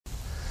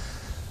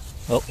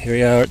Well, here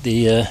we are at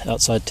the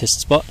outside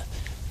test spot.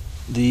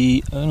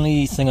 The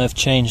only thing I've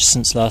changed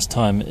since last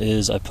time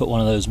is I put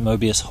one of those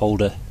Mobius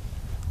holder,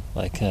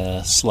 like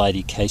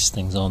slidey case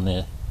things on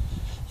there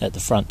at the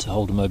front to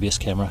hold a Mobius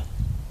camera.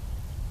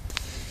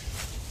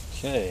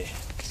 Okay,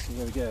 so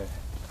here we go.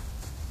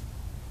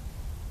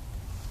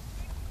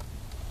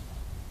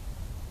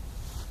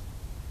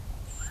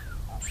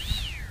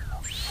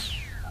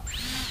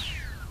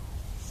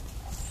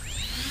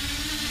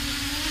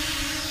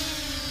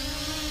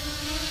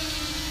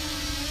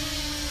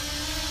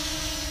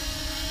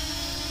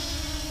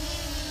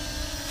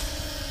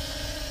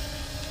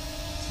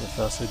 So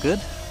far so good.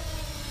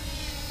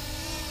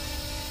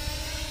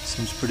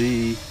 Seems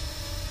pretty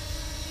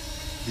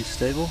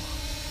stable.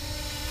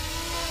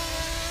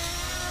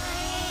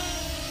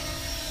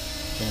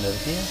 Bring it over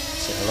here,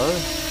 say hello.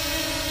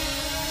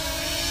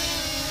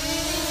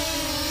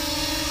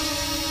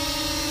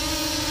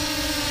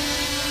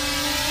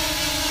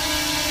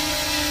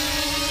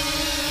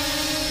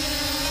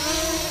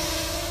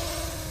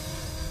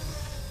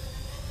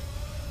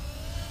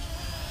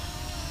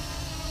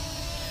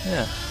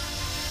 Yeah.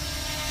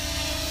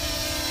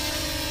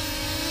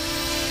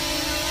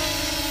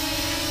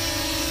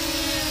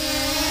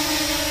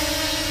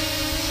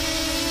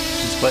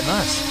 It's quite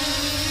nice.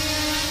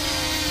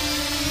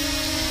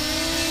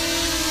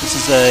 This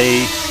is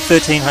a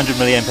 1300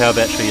 milliamp hour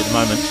battery at the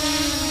moment.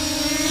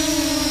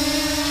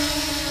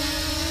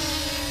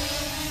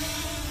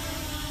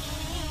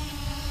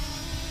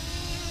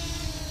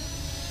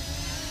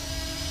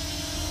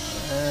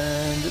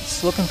 And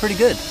it's looking pretty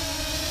good.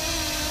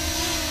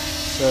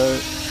 So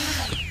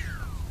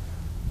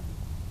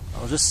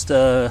I'll just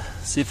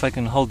see if I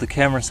can hold the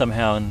camera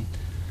somehow and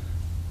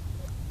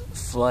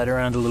fly it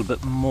around a little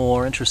bit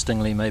more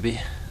interestingly, maybe.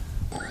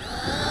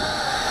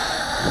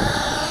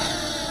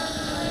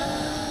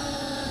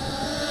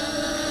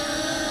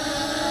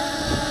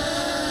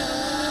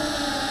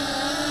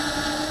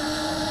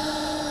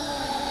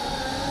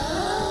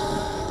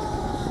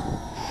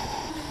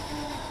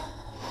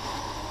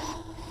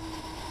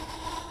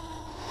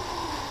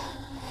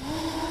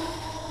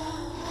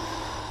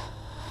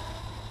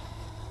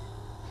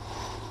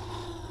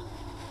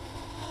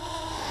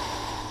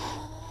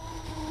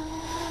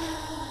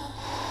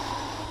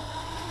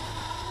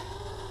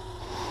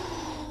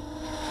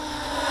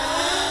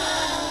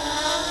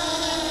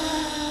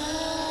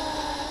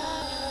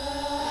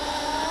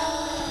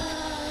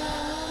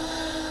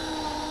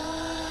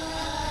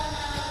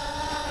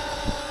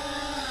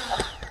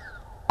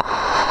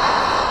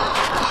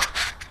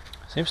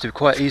 Seems to be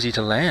quite easy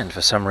to land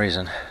for some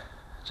reason.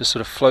 Just sort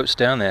of floats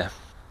down there.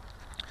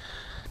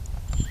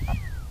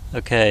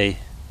 Okay,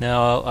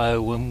 now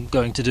I'm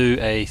going to do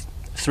a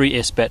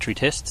 3S battery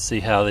test to see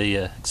how the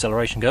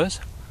acceleration goes.